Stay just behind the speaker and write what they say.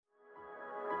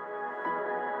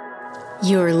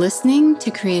You're listening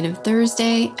to Creative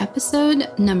Thursday, episode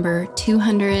number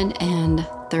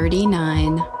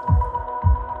 239.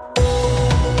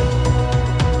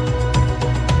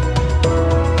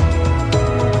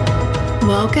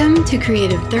 Welcome to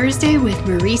Creative Thursday with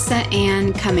Marisa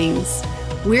Ann Cummings.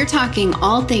 We're talking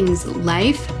all things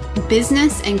life,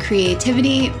 business, and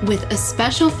creativity with a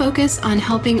special focus on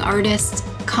helping artists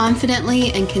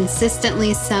confidently and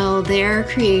consistently sell their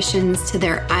creations to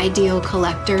their ideal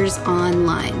collectors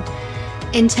online.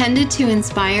 Intended to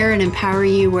inspire and empower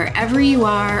you wherever you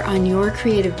are on your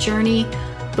creative journey,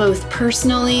 both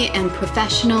personally and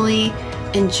professionally.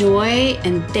 Enjoy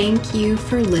and thank you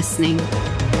for listening.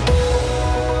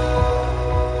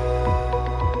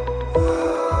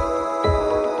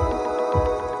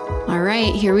 All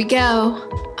right, here we go.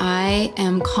 I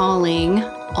am calling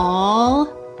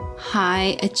all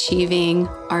high-achieving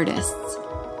artists.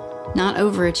 Not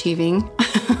overachieving,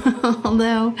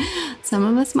 although some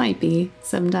of us might be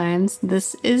sometimes.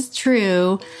 This is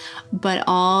true, but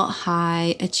all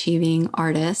high-achieving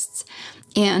artists.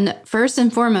 And first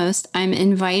and foremost, I'm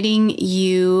inviting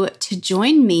you to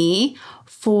join me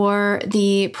for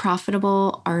the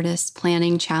Profitable Artist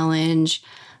Planning Challenge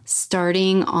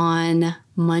starting on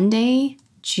Monday,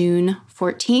 June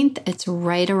 14th. It's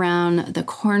right around the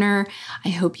corner. I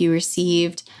hope you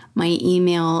received my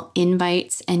email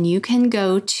invites, and you can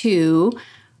go to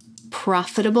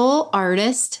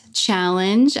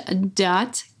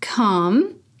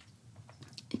profitableartistchallenge.com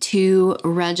to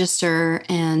register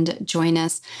and join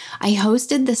us. I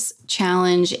hosted this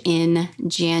challenge in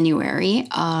January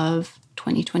of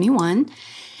 2021,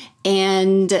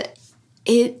 and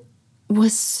it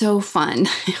was so fun.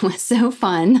 It was so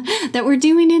fun that we're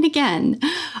doing it again.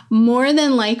 More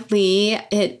than likely,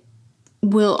 it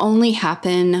will only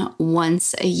happen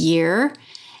once a year.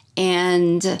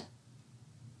 And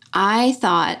I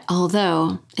thought,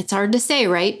 although it's hard to say,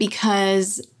 right?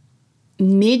 Because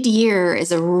mid-year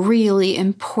is a really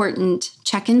important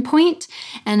check-in point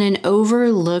and an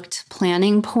overlooked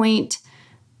planning point.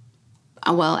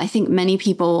 Well, I think many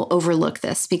people overlook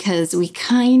this because we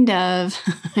I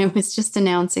was just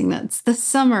announcing that it's the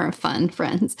summer of fun,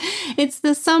 friends. It's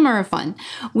the summer of fun.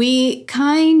 We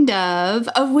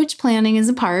of which planning is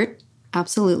a part,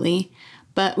 absolutely.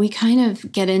 But we kind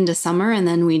of get into summer and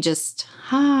then we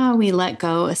let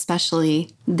go,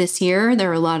 especially this year. There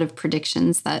are a lot of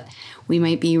predictions that we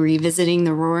might be revisiting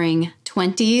the roaring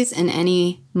 20s in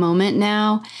any moment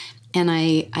now. And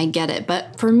I get it.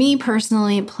 But for me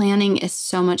personally, planning is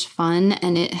so much fun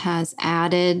and it has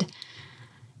added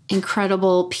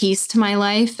incredible peace to my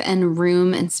life and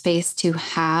room and space to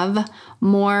have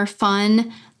more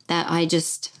fun that I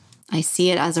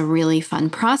see it as a really fun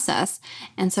process.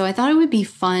 And so I thought it would be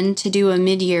fun to do a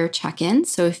mid-year check-in.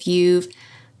 So if you've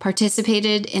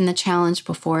participated in the challenge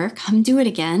before, come do it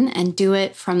again and do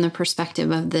it from the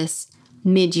perspective of this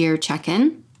mid-year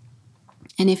check-in.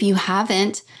 And if you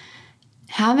haven't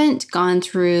gone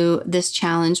through this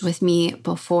challenge with me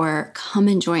before, come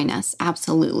and join us.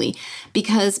 Absolutely.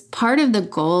 Because part of the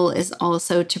goal is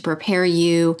also to prepare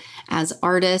you as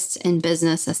artists in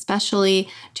business, especially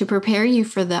to prepare you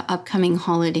for the upcoming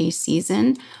holiday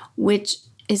season, which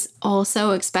is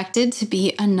also expected to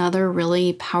be another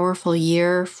really powerful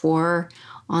year for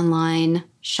online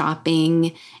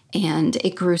shopping. And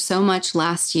it grew so much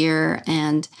last year,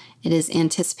 and it is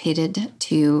anticipated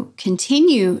to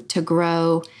continue to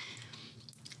grow.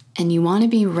 And you want to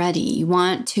be ready. You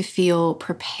want to feel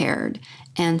prepared.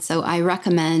 And so I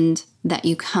recommend that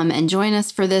you come and join us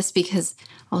for this because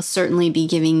I'll certainly be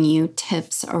giving you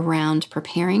tips around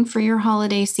preparing for your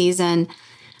holiday season.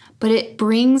 But it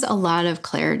brings a lot of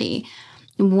clarity.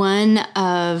 One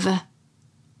of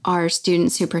our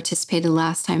students who participated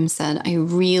last time said, I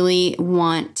really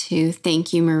want to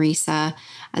thank you, Marisa,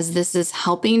 as this is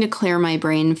helping to clear my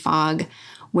brain fog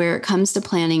where it comes to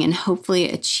planning and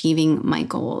hopefully achieving my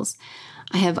goals.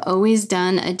 I have always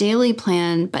done a daily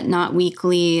plan, but not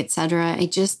weekly, etc. I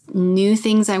just knew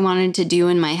things I wanted to do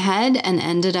in my head and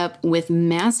ended up with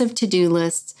massive to-do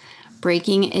lists.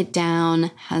 Breaking it down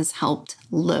has helped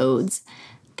loads.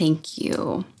 Thank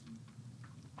you.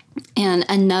 And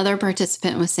another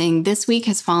participant was saying, this week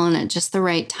has fallen at just the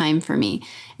right time for me.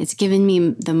 It's given me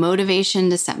the motivation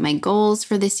to set my goals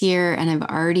for this year, and I've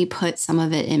already put some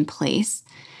of it in place.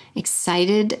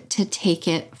 Excited to take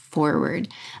it forward.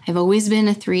 I've always been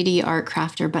a 3D art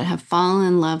crafter, but have fallen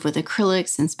in love with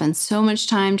acrylics and spent so much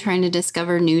time trying to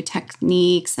discover new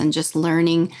techniques and just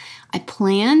learning. I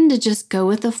plan to just go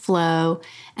with the flow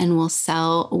and will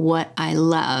sell what I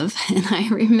love. And I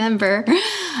remember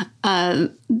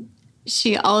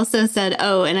She also said,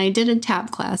 oh, and I did a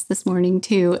tap class this morning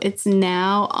too. It's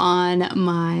now on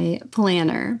my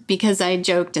planner because I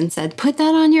joked and said, put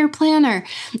that on your planner.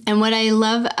 And what I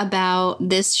love about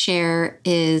this share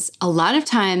is a lot of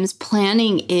times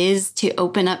planning is to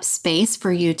open up space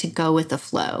for you to go with the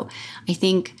flow. I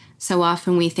think so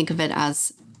often we think of it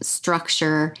as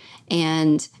structure,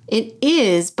 and it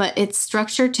is, but it's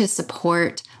structure to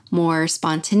support more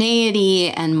spontaneity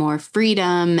and more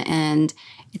freedom. And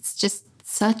it's just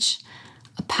such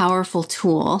a powerful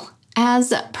tool.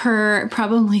 As per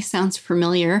probably sounds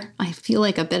familiar, I feel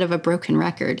like a bit of a broken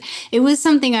record. It was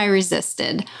something I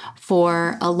resisted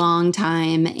for a long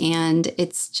time, and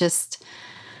it's just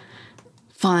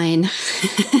fine.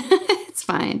 It's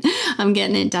fine. I'm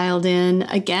getting it dialed in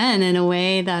again in a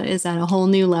way that is at a whole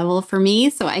new level for me.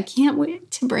 So I can't wait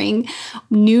to bring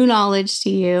new knowledge to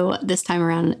you this time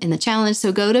around in the challenge.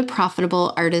 So go to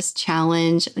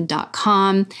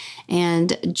profitableartistchallenge.com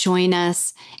and join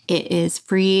us. It is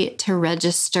free to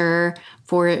register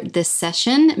for this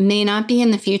session. May not be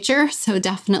in the future, so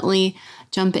definitely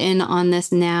jump in on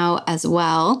this now as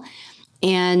well.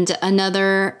 And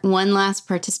one last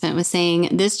participant was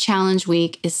saying, this challenge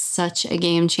week is such a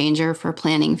game changer for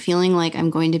planning, feeling like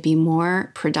I'm going to be more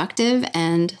productive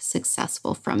and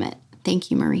successful from it.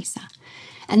 Thank you, Marisa.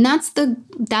 And that's the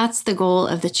goal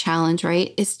of the challenge,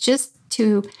 right? It's just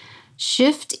to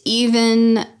shift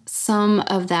even some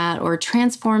of that or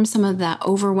transform some of that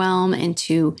overwhelm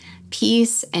into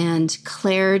peace and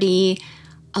clarity,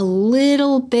 a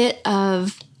little bit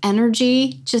of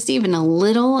energy, just even a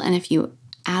little. And if you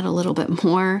add a little bit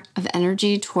more of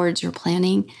energy towards your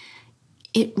planning,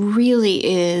 it really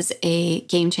is a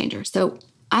game changer. So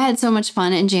I had so much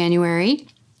fun in January.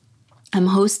 I'm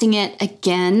hosting it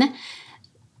again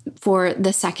for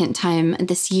the second time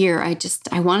this year. I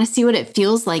want to see what it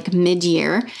feels like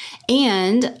mid-year.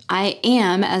 And I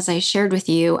am, as I shared with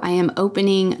you, I am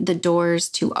opening the doors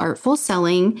to Artful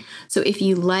Selling. So if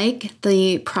you like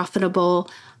the profitable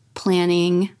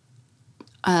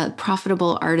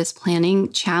artist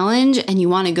planning challenge and you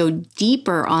want to go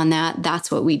deeper on that, that's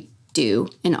what we do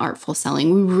in Artful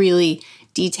Selling. We really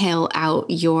detail out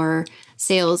your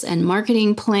sales and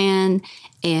marketing plan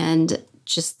and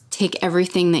just take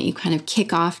everything that you kind of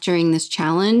kick off during this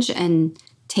challenge and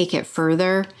take it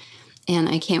further. And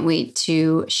I can't wait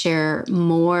to share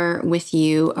more with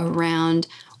you around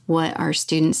what our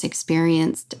students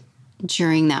experienced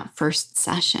during that first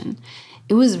session.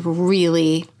 It was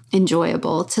really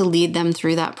enjoyable to lead them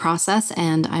through that process,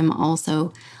 and I'm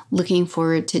also looking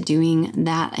forward to doing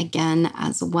that again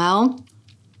as well.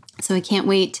 So I can't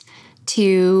wait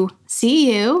to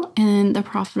see you in the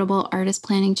Profitable Artist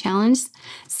Planning Challenge.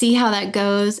 See how that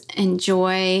goes.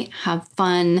 Enjoy, have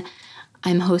fun.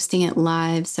 I'm hosting it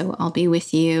live, so I'll be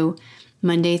with you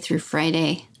Monday through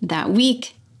Friday that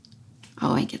week.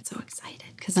 Oh, I get so excited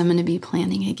because I'm going to be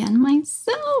planning again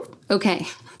myself. Okay,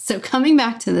 so coming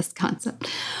back to this concept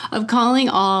of calling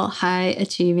all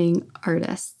high-achieving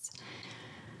artists.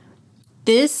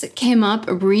 This came up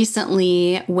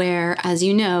recently where, as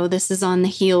you know, this is on the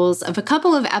heels of a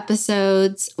couple of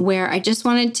episodes where I just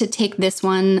wanted to take this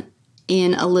one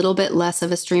in a little bit less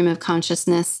of a stream of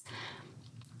consciousness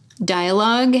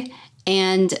dialogue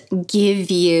and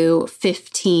give you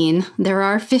 15. There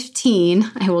are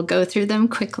 15. I will go through them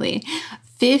quickly.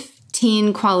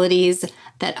 15 qualities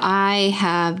that I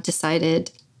have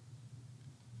decided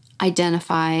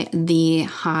identify the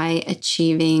high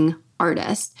achieving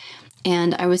artist.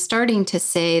 And I was starting to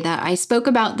say that I spoke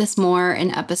about this more in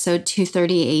episode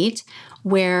 238,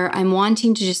 where I'm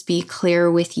wanting to just be clear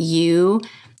with you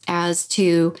as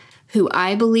to who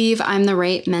I believe I'm the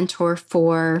right mentor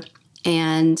for,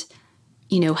 and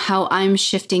how I'm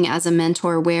shifting as a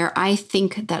mentor, where I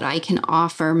think that I can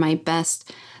offer my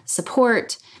best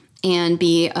support and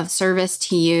be of service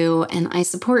to you. And I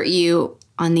support you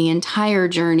on the entire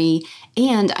journey.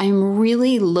 And I'm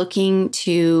really looking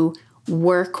to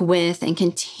work with and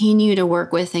continue to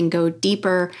work with and go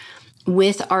deeper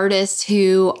with artists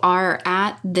who are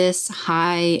at this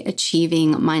high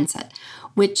achieving mindset,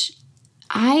 which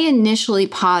I initially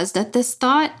paused at this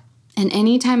thought. And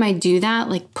anytime I do that,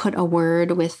 like put a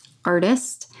word with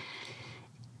artist,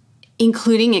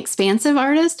 including expansive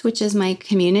artist, which is my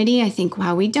community, I think,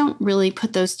 wow, we don't really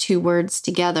put those two words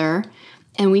together.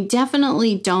 And we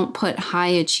definitely don't put high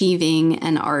achieving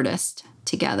and artist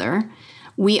together.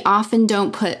 We often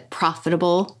don't put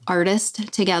profitable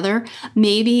artist together.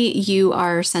 Maybe you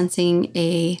are sensing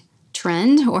a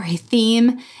trend or a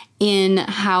theme in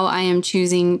how I am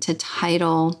choosing to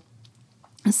title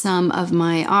some of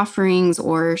my offerings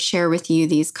or share with you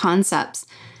these concepts.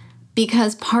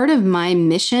 because part of my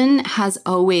mission has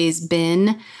always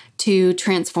been to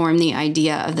transform the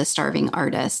idea of the starving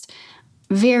artist.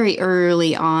 Very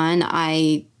early on,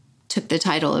 I took the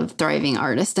title of thriving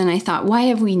artist, and I thought, why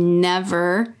have we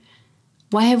never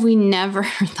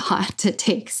thought to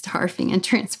take starving and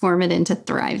transform it into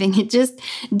thriving? It just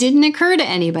didn't occur to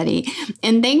anybody.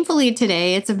 And thankfully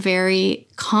today, it's a very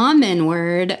common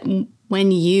word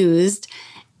when used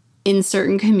in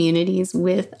certain communities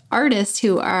with artists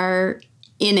who are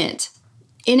in it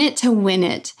to win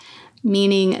it,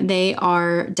 meaning they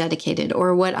are dedicated,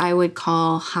 or what I would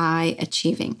call high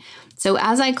achieving. So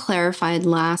as I clarified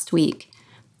last week,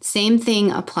 same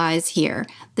thing applies here.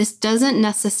 This doesn't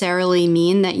necessarily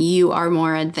mean that you are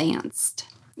more advanced.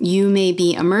 You may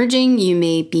be emerging, you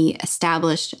may be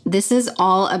established. This is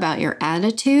all about your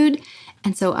attitude.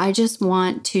 And so I just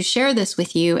want to share this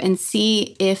with you and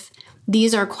see if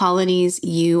these are qualities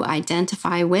you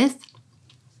identify with,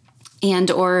 and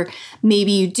or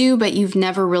maybe you do, but you've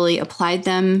never really applied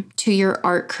them to your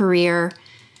art career.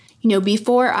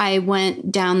 Before I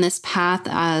went down this path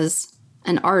as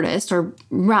an artist, or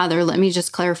rather, let me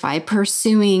just clarify,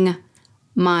 pursuing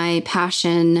my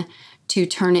passion to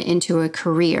turn it into a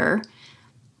career,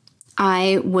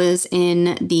 I was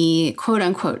in the quote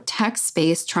unquote tech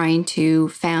space trying to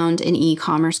found an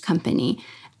e-commerce company.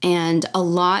 And a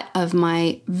lot of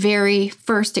my very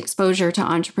first exposure to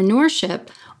entrepreneurship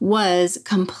was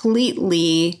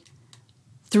completely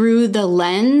through the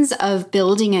lens of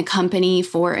building a company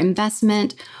for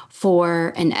investment,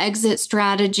 for an exit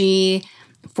strategy,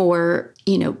 for,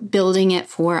 building it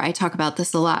for, I talk about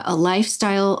this a lot, a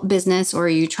lifestyle business, or are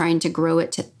you trying to grow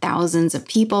it to thousands of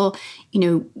people?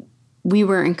 We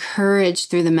were encouraged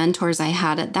through the mentors I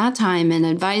had at that time and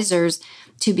advisors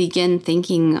to begin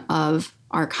thinking of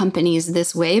our companies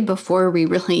this way before we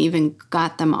really even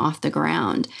got them off the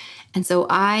ground. And so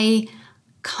I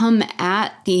come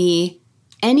at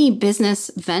any business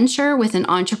venture with an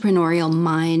entrepreneurial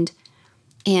mind.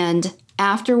 And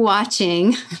after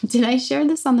watching, did I share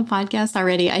this on the podcast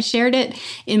already? I shared it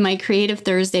in my Creative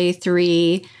Thursday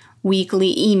 3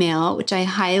 weekly email, which I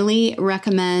highly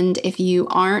recommend. If you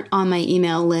aren't on my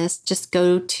email list, just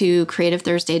go to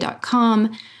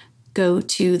creativethursday.com, go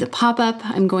to the pop-up.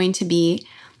 I'm going to be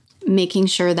making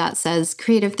sure that says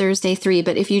Creative Thursday 3,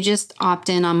 but if you just opt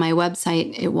in on my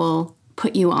website, it will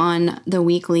put you on the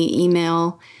weekly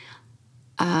email.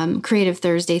 Creative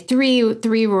Thursday 3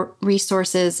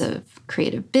 resources of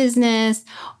creative business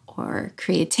or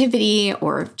creativity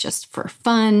or just for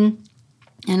fun.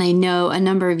 And I know a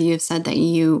number of you have said that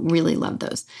you really love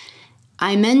those.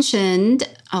 I mentioned,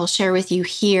 I'll share with you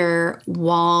here,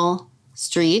 Wall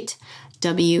Street,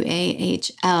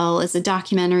 WAHL, is a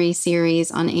documentary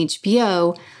series on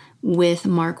HBO with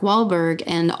Mark Wahlberg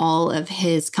and all of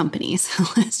his companies.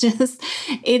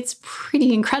 It's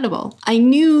pretty incredible. I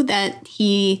knew that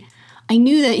he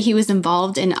was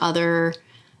involved in other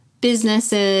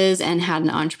businesses and had an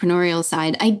entrepreneurial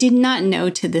side. I did not know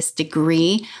to this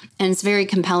degree. And it's very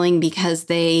compelling because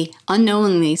they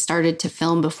unknowingly started to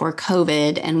film before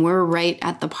COVID, and we're right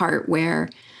at the part where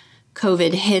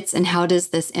COVID hits and how does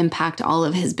this impact all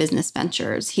of his business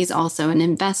ventures. He's also an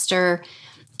investor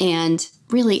and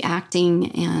really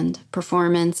acting and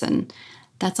performance, and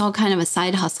that's all kind of a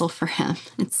side hustle for him.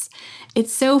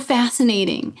 It's so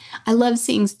fascinating. I love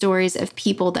seeing stories of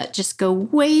people that just go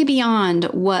way beyond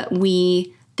what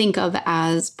we think of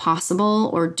as possible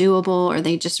or doable, or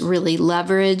they just really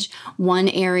leverage one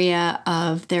area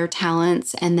of their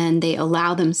talents and then they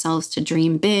allow themselves to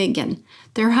dream big, and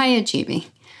they're high achieving.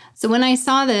 So when I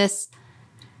saw this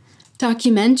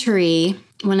documentary,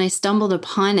 when I stumbled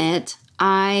upon it,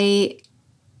 I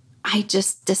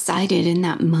just decided in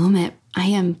that moment, I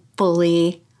am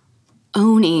fully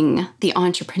owning the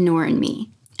entrepreneur in me.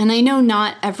 And I know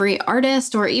not every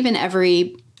artist or even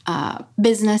every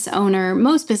business owner,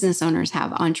 most business owners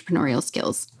have entrepreneurial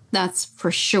skills, that's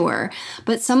for sure.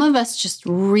 But some of us just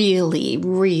really,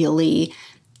 really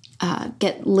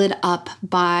get lit up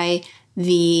by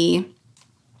the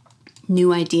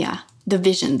new idea, the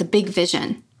vision, the big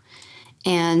vision.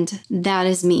 And that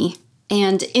is me.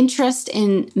 And interest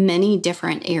in many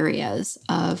different areas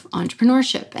of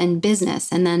entrepreneurship and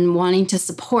business, and then wanting to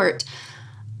support.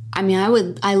 I mean,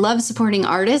 I love supporting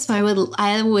artists, but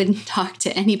I would talk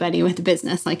to anybody with a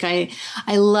business. Like I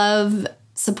love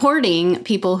supporting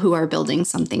people who are building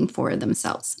something for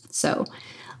themselves. So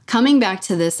coming back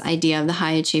to this idea of the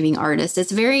high achieving artist,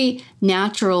 it's very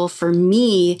natural for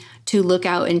me to look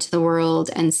out into the world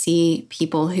and see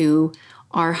people who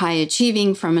are high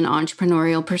achieving from an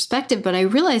entrepreneurial perspective. But I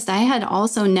realized I had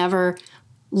also never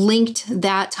linked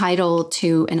that title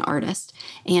to an artist,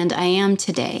 and I am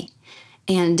today.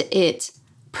 And it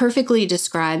perfectly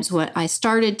describes what I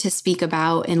started to speak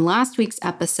about in last week's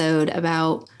episode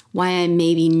about why I'm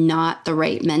maybe not the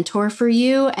right mentor for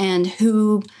you and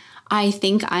who I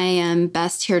think I am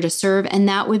best here to serve. And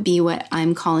that would be what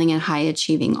I'm calling a high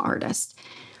achieving artist.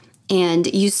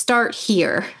 And you start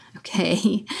here,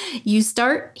 okay? You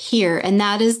start here, and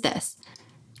that is this.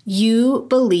 You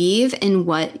believe in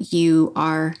what you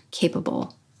are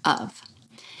capable of.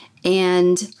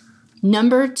 And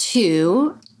number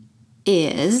 2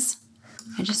 is,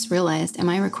 I just realized, am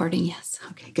I recording? Yes.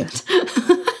 Okay, good.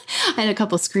 I had a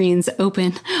couple screens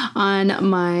open on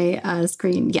my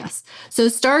screen. Yes. So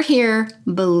start here,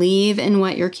 believe in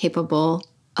what you're capable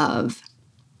of.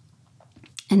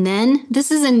 And then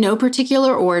this is in no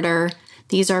particular order.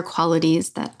 These are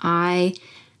qualities that I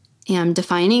am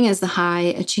defining as the high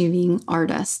achieving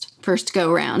artist. First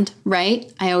go round,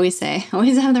 right? I always say, I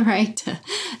always have the right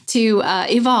to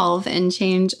evolve and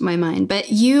change my mind.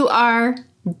 But you are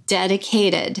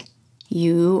dedicated.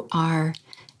 You are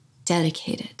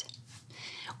dedicated.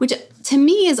 Which to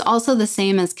me is also the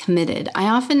same as committed. I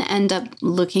often end up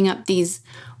looking up these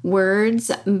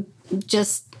words.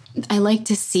 I like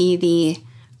to see the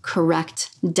correct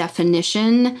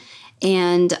definition.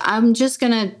 And I'm just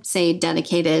going to say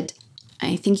dedicated.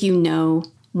 I think you know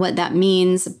what that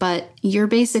means, but you're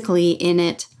basically in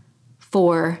it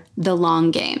for the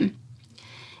long game.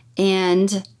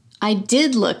 And I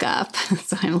did look up,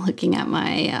 so I'm looking at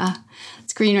my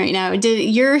screen right now.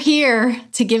 You're here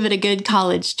to give it a good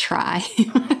college try.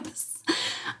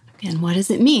 And what does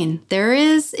it mean?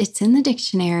 It's in the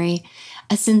dictionary,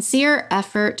 a sincere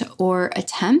effort or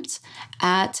attempt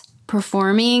at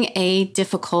performing a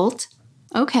difficult,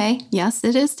 okay, yes,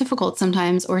 it is difficult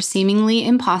sometimes, or seemingly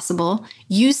impossible,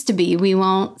 used to be, we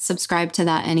won't subscribe to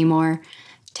that anymore,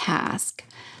 task.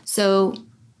 So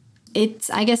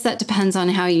I guess that depends on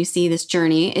how you see this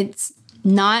journey. It's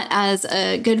not, as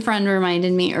a good friend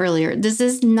reminded me earlier, this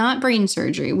is not brain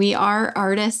surgery. We are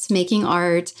artists making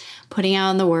art, putting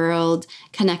out in the world,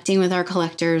 connecting with our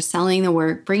collectors, selling the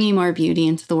work, bringing more beauty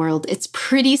into the world. It's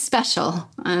pretty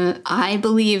special. I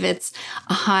believe it's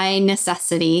a high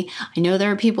necessity. I know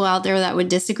there are people out there that would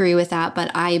disagree with that,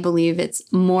 but I believe it's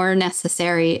more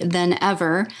necessary than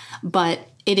ever. But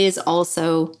it is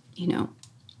also,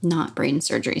 not brain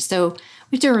surgery. So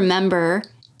we have to remember,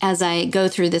 as I go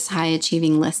through this high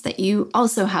achieving list, that you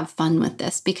also have fun with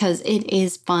this, because it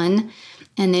is fun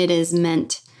and it is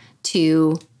meant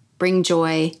to bring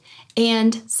joy.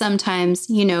 And sometimes,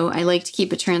 I like to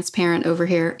keep it transparent over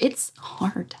here. It's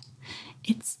hard.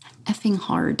 It's effing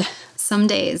hard. Some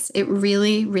days it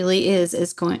really, really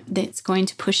it's going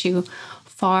to push you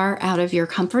far out of your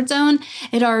comfort zone.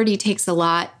 It already takes a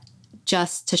lot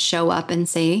just to show up and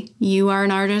say you are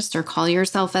an artist or call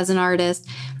yourself as an artist.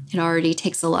 It already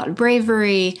takes a lot of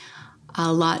bravery,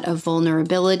 a lot of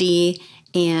vulnerability,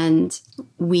 and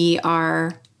we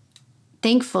are,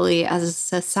 thankfully, as a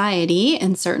society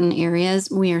in certain areas,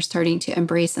 we are starting to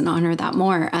embrace and honor that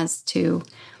more as to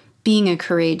being a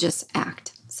courageous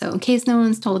act. So in case no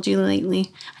one's told you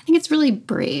lately, I think it's really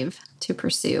brave to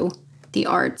pursue the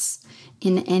arts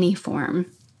in any form.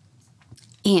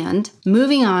 And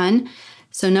moving on,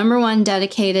 so number 1,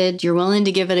 dedicated, you're willing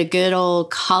to give it a good old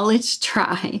college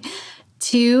try.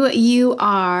 2, you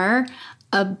are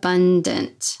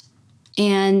abundant,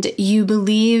 and you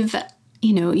believe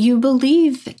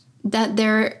that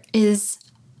there is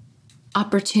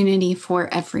opportunity for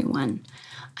everyone.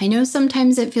 I know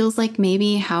sometimes it feels like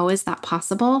maybe, how is that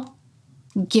possible?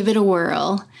 Give it a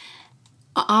whirl.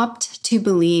 Opt to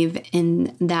believe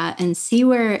in that and see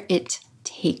where it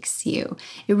takes you.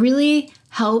 It really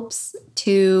helps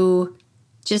to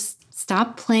just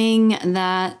stop playing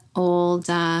that old,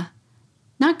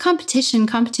 not competition.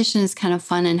 Competition is kind of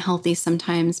fun and healthy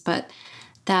sometimes, but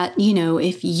that,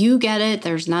 if you get it,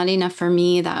 there's not enough for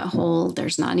me, that whole,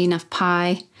 there's not enough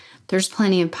pie. There's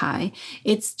plenty of pie.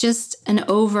 It's just an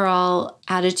overall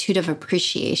attitude of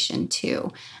appreciation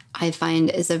too, I find,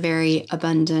 is a very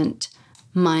abundant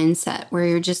mindset where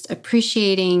you're just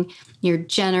appreciating, you're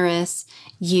generous,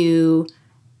 you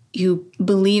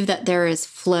believe that there is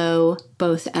flow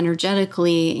both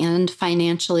energetically and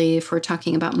financially. If we're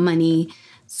talking about money,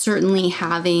 certainly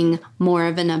having more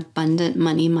of an abundant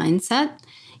money mindset.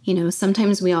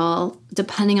 Sometimes we all,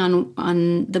 depending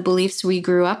on the beliefs we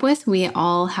grew up with, we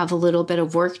all have a little bit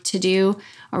of work to do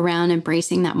around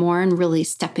embracing that more and really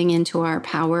stepping into our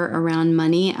power around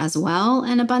money as well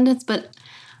and abundance. But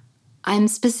I'm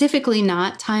specifically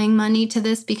not tying money to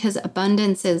this because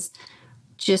abundance is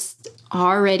just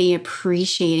already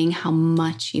appreciating how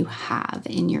much you have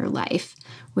in your life,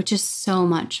 which is so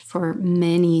much for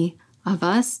many of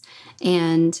us.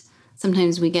 And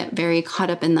sometimes we get very caught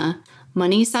up in the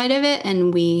money side of it,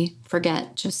 and we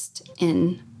forget just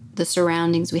in the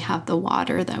surroundings we have, the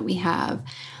water that we have,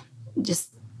 just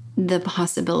the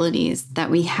possibilities that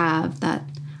we have, that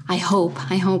I hope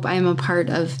I'm a part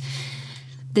of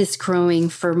this growing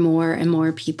for more and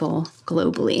more people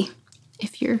globally.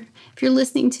 If you're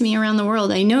listening to me around the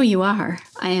world, I know you are.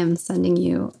 I am sending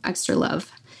you extra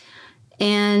love.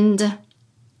 And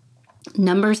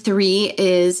number 3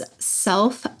 is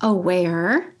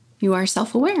self-aware. You are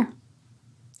self-aware.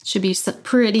 Should be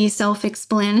pretty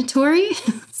self-explanatory.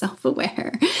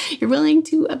 Self-aware. You're willing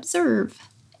to observe.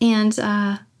 And,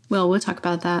 we'll talk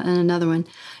about that in another one.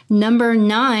 Number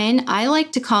 9, I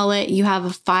like to call it, you have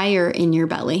a fire in your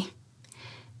belly.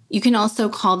 You can also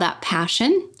call that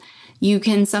passion. You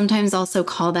can sometimes also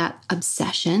call that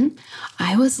obsession.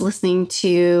 I was listening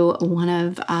to one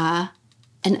of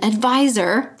an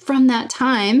advisor from that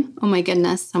time. Oh my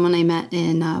goodness, someone I met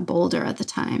in Boulder at the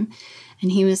time.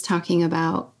 And he was talking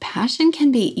about passion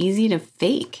can be easy to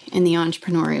fake in the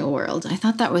entrepreneurial world. I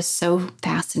thought that was so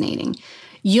fascinating.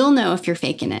 You'll know if you're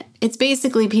faking it. It's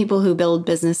basically people who build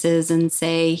businesses and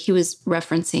say, he was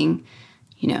referencing,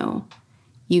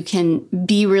 you can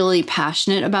be really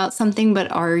passionate about something,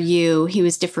 but he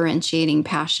was differentiating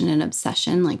passion and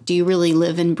obsession. Like, do you really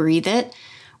live and breathe it?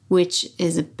 Which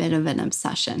is a bit of an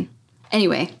obsession.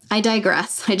 Anyway, I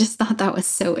digress. I just thought that was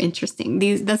so interesting.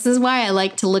 This is why I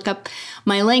like to look up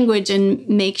my language and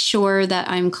make sure that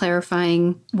I'm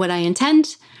clarifying what I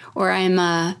intend, or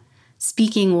I'm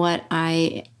speaking what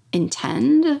I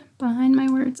intend behind my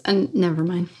words. And never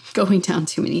mind, going down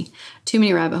too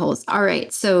many rabbit holes. All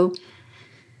right, so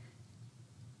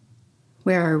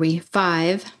where are we?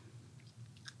 5,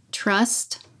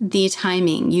 trust the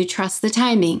timing. You trust the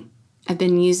timing. I've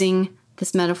been using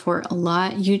this metaphor a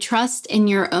lot. You trust in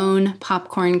your own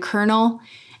popcorn kernel,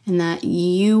 and that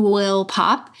you will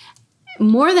pop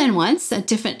more than once at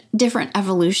different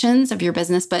evolutions of your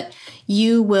business, but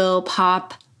you will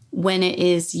pop when it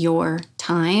is your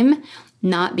time,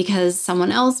 not because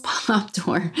someone else popped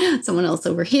or someone else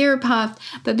over here popped,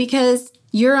 but because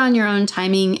you're on your own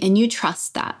timing and you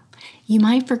trust that. You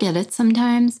might forget it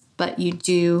sometimes, but you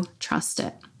do trust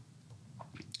it.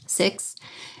 6,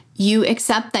 you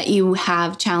accept that you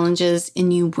have challenges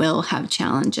and you will have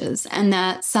challenges, and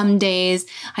that some days,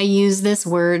 I use this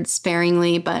word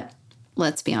sparingly, but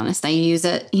let's be honest, I use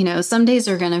it. Some days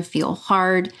are going to feel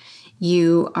hard.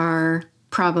 You are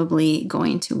probably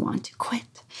going to want to quit.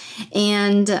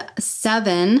 And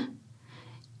 7,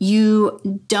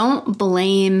 you don't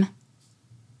blame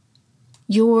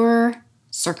your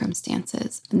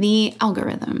circumstances, the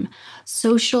algorithm,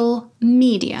 social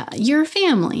media, your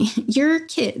family, your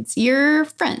kids, your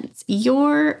friends,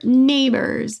 your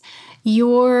neighbors,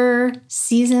 your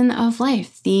season of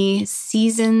life, the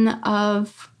season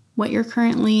of what you're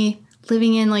currently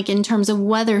living in, like in terms of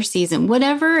weather season,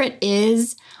 whatever it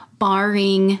is,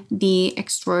 barring the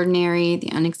extraordinary,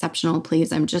 the unexceptional,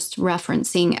 please. I'm just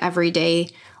referencing everyday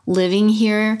living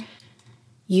here.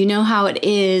 You know how it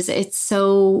is.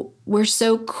 We're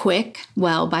so quick.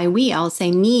 Well, by we, I'll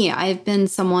say me. I've been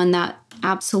someone that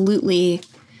absolutely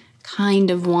kind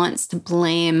of wants to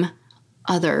blame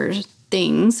other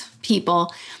things,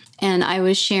 people. And I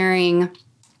was sharing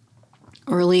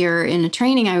earlier in a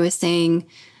training, I was saying,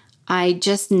 I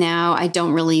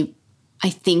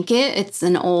think it's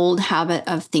an old habit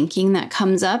of thinking that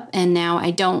comes up. And now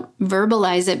I don't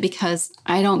verbalize it because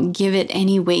I don't give it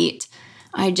any weight.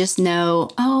 I just know,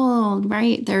 oh,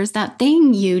 right, there's that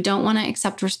thing. You don't want to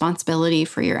accept responsibility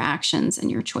for your actions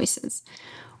and your choices,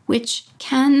 it's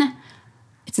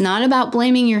not about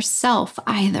blaming yourself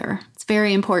either. It's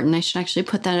very important. I should actually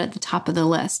put that at the top of the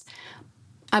list.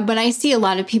 But I see a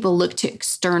lot of people look to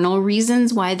external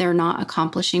reasons why they're not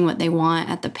accomplishing what they want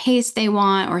at the pace they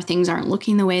want, or things aren't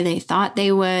looking the way they thought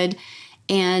they would.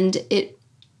 And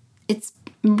it's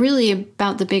really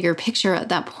about the bigger picture at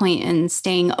that point and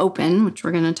staying open, which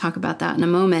we're going to talk about that in a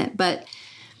moment. But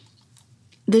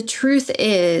the truth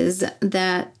is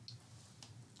that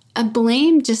a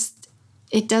blame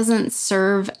it doesn't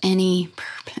serve any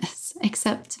purpose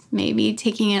except maybe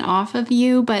taking it off of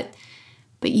you. But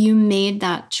you made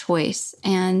that choice,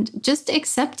 and just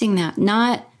accepting that,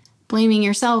 not blaming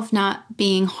yourself, not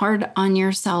being hard on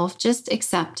yourself, just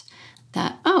accept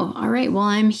that, oh, all right, well,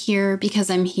 I'm here because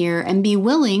I'm here, and be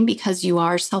willing, because you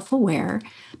are self-aware,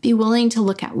 be willing to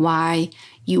look at why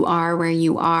you are where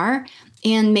you are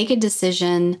and make a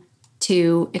decision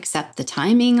to accept the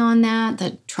timing on that,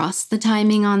 to trust the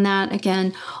timing on that.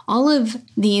 Again, all of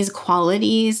these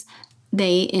qualities,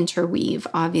 they interweave.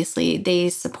 Obviously, they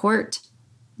support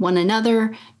one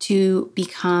another to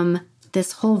become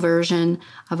this whole version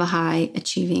of a high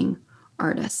achieving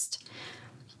artist.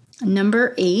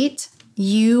 Number 8,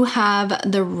 you have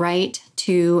the right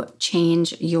to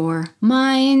change your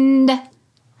mind.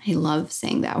 I love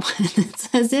saying that one.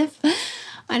 It's as if,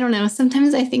 I don't know,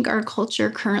 sometimes I think our culture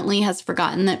currently has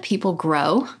forgotten that people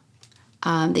grow.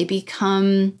 They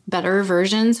become better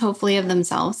versions, hopefully, of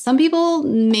themselves. Some people,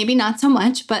 maybe not so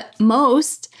much, but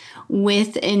most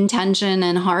with intention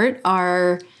and heart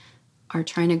are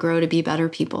trying to grow to be better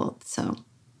people. So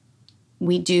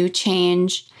we do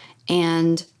change,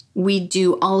 and we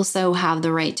do also have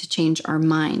the right to change our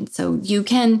mind. So you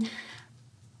can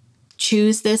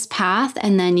choose this path,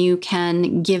 and then you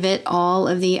can give it all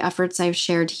of the efforts I've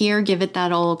shared here, give it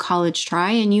that old college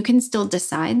try, and you can still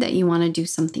decide that you want to do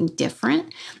something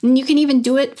different. And you can even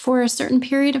do it for a certain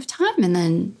period of time and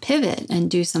then pivot and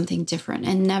do something different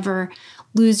and never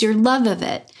lose your love of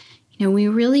it. You know, we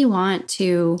really want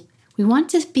to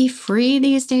be free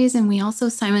these days, and we also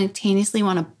simultaneously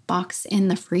want to box in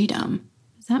the freedom.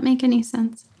 Does that make any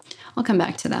sense? I'll come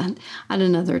back to that at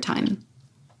another time.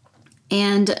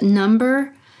 And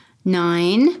number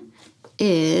 9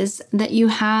 is that you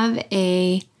have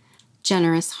a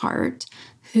generous heart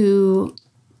who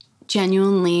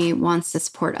genuinely wants to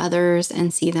support others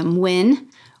and see them win,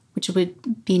 which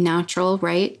would be natural,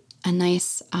 right? A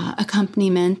nice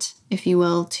accompaniment, if you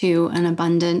will, to an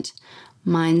abundant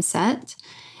mindset.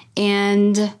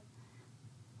 And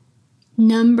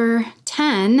number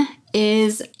 10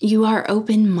 is you are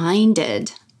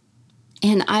open-minded.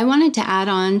 And I wanted to add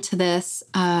on to this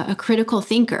a critical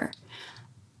thinker.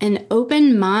 An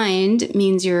open mind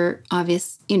means you're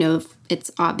obvious, it's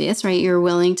obvious, right? You're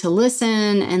willing to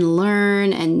listen and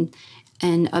learn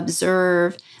and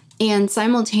observe. And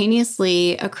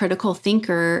simultaneously, a critical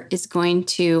thinker is going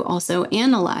to also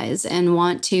analyze and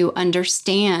want to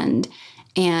understand.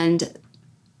 And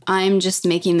I'm just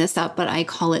making this up, but I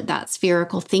call it that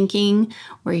spherical thinking,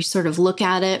 where you sort of look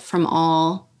at it from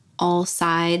all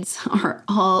sides, or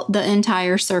the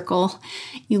entire circle.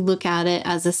 You look at it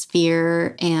as a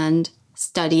sphere and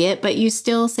study it, but you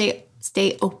still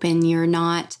stay open. You're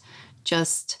not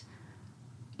just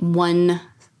one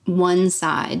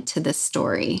side to this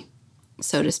story,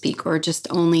 so to speak, or just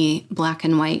only black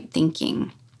and white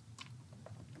thinking.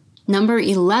 Number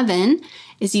 11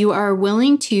 is you are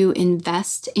willing to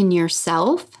invest in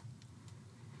yourself,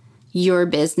 your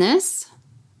business,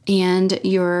 and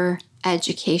your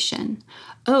education.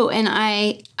 Oh, and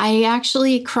I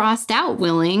actually crossed out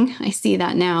willing. I see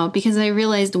that now because I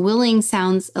realized willing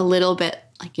sounds a little bit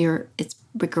like it's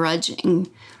begrudging.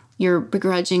 You're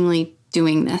begrudgingly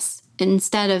doing this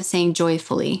instead of saying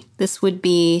joyfully. This would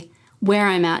be where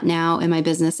I'm at now in my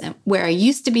business and where I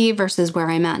used to be versus where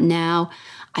I'm at now.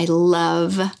 I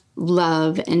love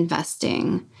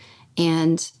investing.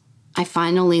 And I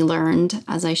finally learned,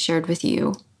 as I shared with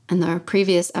you in the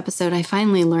previous episode, I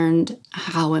finally learned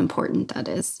how important that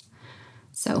is.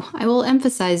 So I will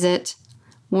emphasize it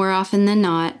more often than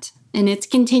not. And it's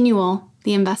continual.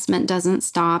 The investment doesn't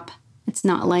stop. It's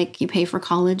not like you pay for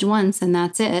college once and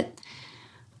that's it.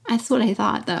 That's what I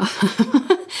thought, though.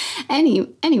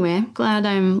 Anyway, I'm glad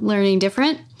I'm learning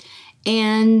different.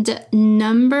 And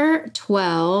number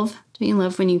 12, do you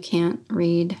love when you can't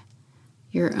read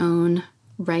your own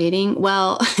writing?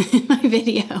 Well, in my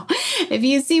video, if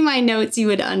you see my notes, you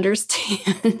would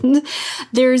understand.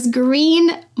 There's green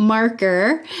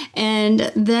marker,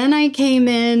 and then I came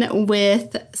in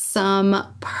with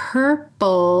some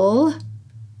purple.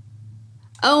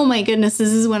 Oh my goodness, this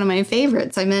is one of my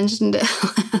favorites. I mentioned it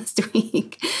last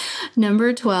week.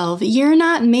 Number 12, you're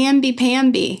not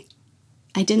mamby-pamby.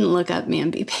 I didn't look up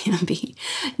mamby-pamby.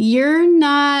 You're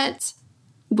not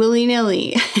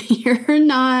willy-nilly. You're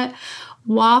not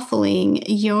waffling.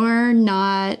 You're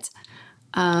not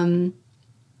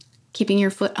keeping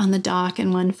your foot on the dock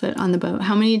and one foot on the boat.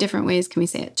 How many different ways can we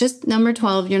say it? Just number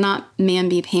 12, you're not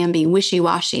mamby-pamby,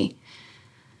 wishy-washy.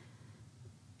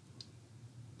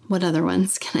 What other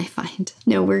ones can I find?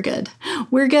 No, we're good.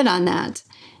 We're good on that.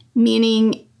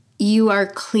 Meaning you are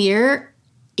clear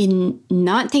in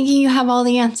not thinking you have all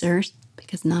the answers,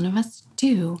 because none of us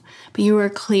do, but you are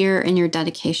clear in your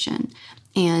dedication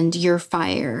and your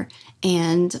fire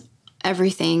and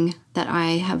everything that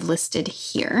I have listed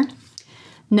here.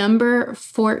 Number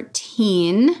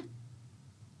 14,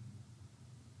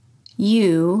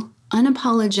 you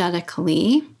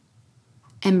unapologetically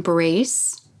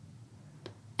embrace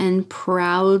and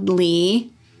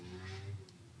proudly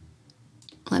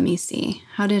let me see.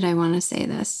 How did I want to say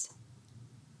this?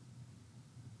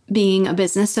 Being a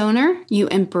business owner, you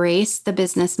embrace the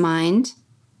business mind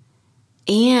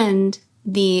and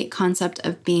the concept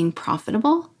of being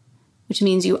profitable, which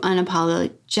means you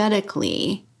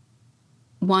unapologetically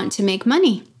want to make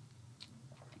money.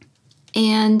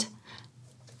 And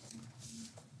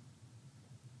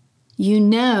you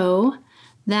know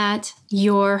that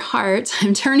your heart,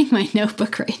 I'm turning my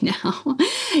notebook right now,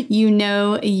 you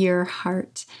know your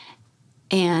heart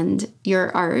and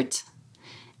your art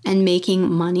and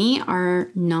making money are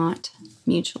not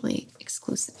mutually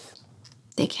exclusive.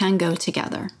 They can go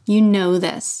together. You know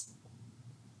this.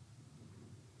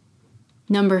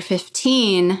 Number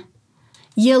 15,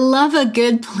 you love a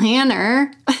good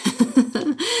planner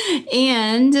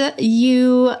and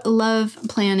you love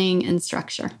planning and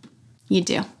structure. You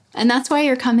do. And that's why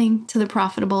you're coming to the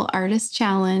Profitable Artist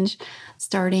Challenge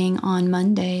starting on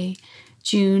Monday,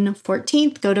 June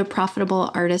 14th. Go to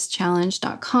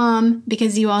profitableartistchallenge.com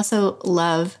because you also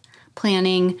love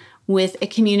planning with a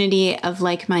community of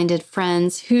like-minded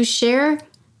friends who share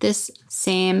this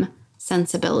same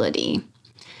sensibility.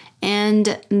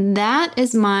 And that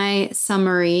is my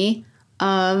summary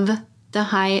of the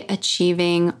high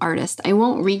achieving artist. I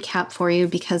won't recap for you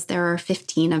because there are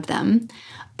 15 of them,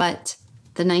 but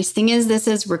the nice thing is this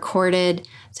is recorded.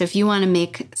 So if you want to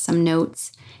make some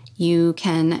notes, you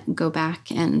can go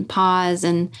back and pause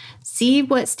and see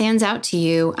what stands out to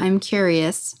you. I'm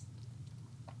curious.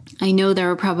 I know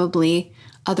there are probably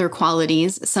other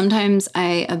qualities. Sometimes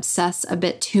I obsess a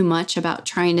bit too much about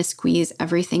trying to squeeze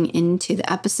everything into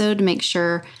the episode to make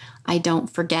sure I don't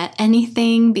forget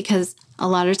anything, because a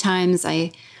lot of times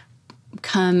I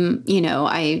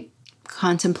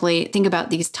contemplate, think about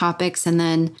these topics, and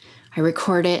then I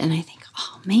record it and I think,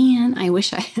 oh man, I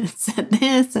wish I had said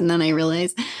this. And then I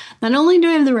realize not only do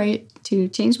I have the right to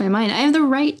change my mind, I have the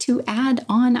right to add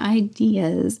on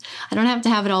ideas. I don't have to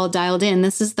have it all dialed in.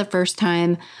 This is the first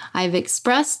time I've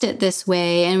expressed it this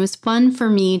way, and it was fun for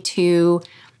me to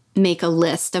make a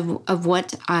list of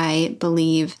what I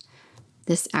believe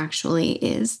this actually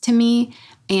is to me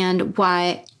and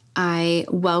why I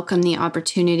welcome the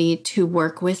opportunity to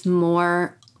work with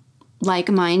more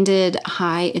like-minded,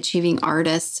 high-achieving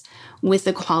artists with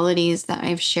the qualities that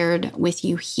I've shared with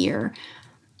you here.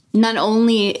 Not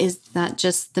only is that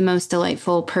just the most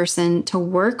delightful person to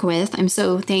work with, I'm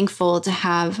so thankful to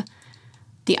have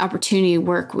the opportunity to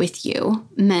work with you,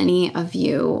 many of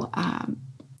you.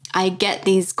 I get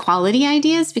these quality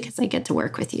ideas because I get to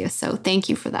work with you. So thank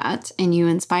you for that. And you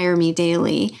inspire me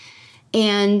daily.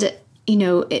 And,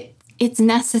 it's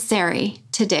necessary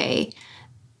today.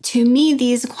 To me,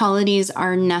 these qualities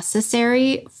are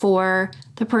necessary for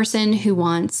the person who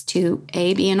wants to,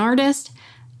 A, be an artist,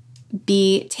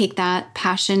 B, take that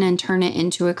passion and turn it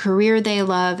into a career they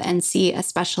love, and C,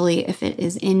 especially if it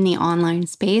is in the online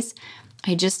space.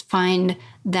 I just find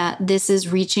that this is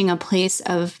reaching a place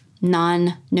of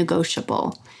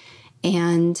non-negotiable.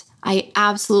 And I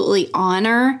absolutely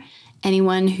honor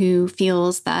anyone who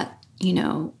feels that,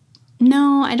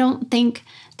 no, I don't think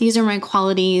these are my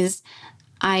qualities.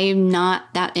 I'm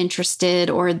not that interested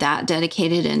or that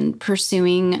dedicated in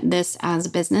pursuing this as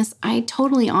a business. I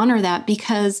totally honor that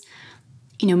because,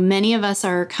 many of us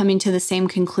are coming to the same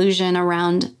conclusion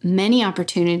around many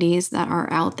opportunities that are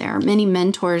out there, many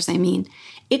mentors.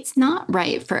 It's not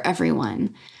right for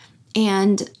everyone.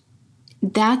 And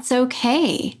that's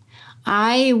okay.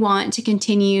 I want to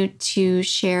continue to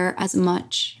share as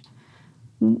much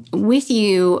with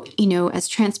you, as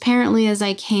transparently as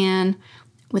I can,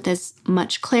 with as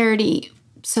much clarity,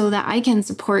 so that I can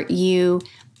support you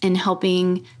in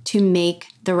helping to make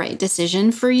the right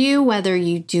decision for you, whether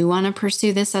you do want to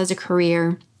pursue this as a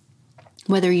career,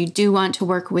 whether you do want to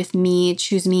work with me,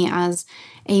 choose me as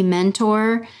a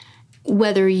mentor,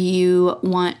 whether you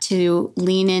want to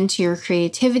lean into your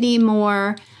creativity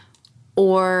more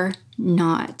or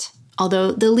not.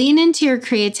 Although the lean into your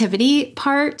creativity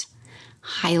part,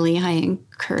 I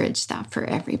encourage that for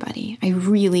everybody. I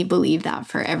really believe that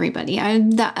for everybody.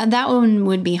 That one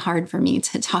would be hard for me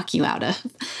to talk you out of.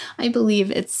 I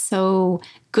believe it's so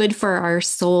good for our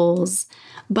souls.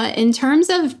 But in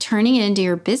terms of turning it into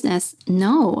your business,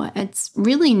 no, it's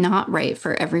really not right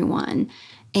for everyone.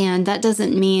 And that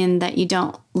doesn't mean that you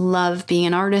don't love being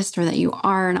an artist, or that you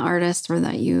are an artist, or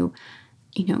that you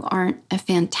aren't a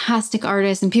fantastic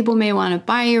artist. And people may want to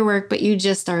buy your work, but you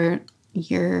just are,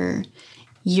 you're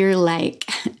like,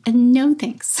 no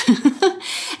thanks.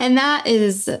 And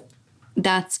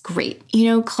that's great.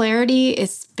 Clarity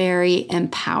is very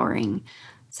empowering.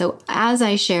 So as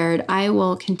I shared, I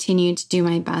will continue to do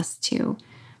my best to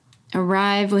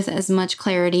arrive with as much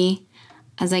clarity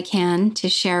as I can to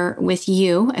share with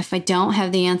you. If I don't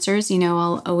have the answers,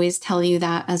 I'll always tell you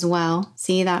that as well.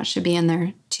 See, that should be in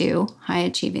there too. High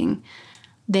achieving.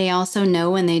 They also know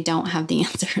when they don't have the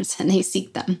answers and they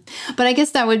seek them. But I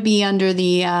guess that would be under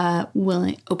the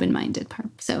willing, open-minded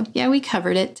part. So yeah, we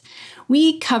covered it.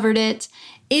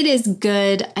 It is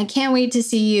good. I can't wait to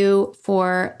see you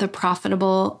for the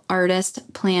Profitable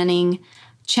Artist Planning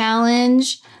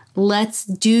Challenge. Let's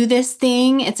do this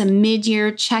thing. It's a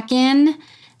mid-year check-in.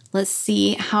 Let's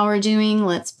see how we're doing.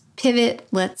 Let's pivot.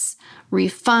 Let's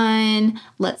refine.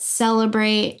 Let's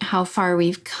celebrate how far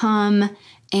we've come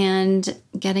and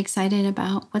get excited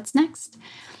about what's next.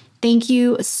 Thank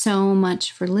you so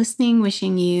much for listening.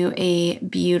 Wishing you a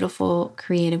beautiful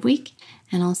creative week.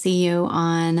 And I'll see you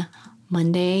on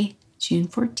Monday, June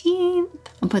 14th.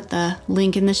 I'll put the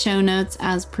link in the show notes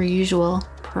as per usual,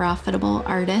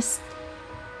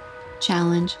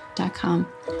 ProfitableArtistChallenge.com.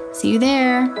 See you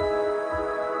there.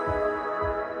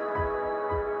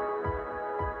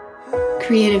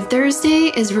 Creative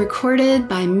Thursday is recorded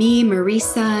by me,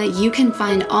 Marisa. You can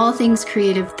find all things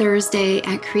Creative Thursday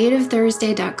at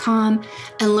creativethursday.com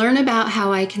and learn about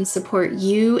how I can support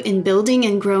you in building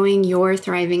and growing your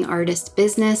thriving artist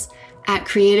business at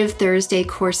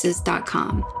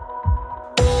creativethursdaycourses.com.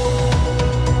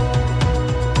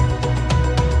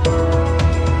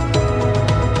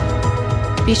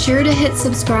 Be sure to hit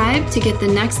subscribe to get the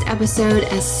next episode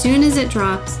as soon as it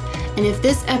drops. And if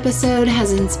this episode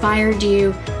has inspired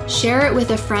you, share it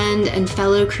with a friend and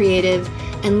fellow creative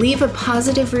and leave a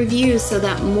positive review so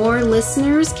that more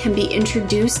listeners can be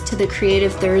introduced to the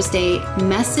Creative Thursday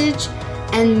message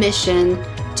and mission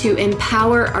to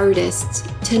empower artists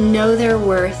to know their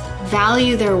worth,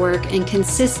 value their work, and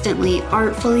consistently,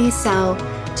 artfully sell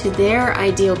to their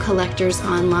ideal collectors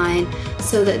online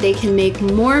so that they can make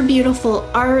more beautiful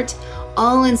art,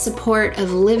 all in support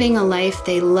of living a life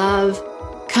they love.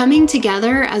 Coming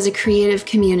together as a creative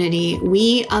community,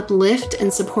 we uplift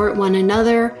and support one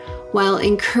another while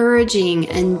encouraging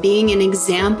and being an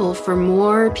example for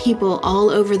more people all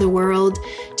over the world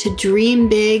to dream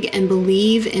big and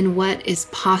believe in what is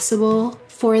possible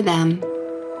for them.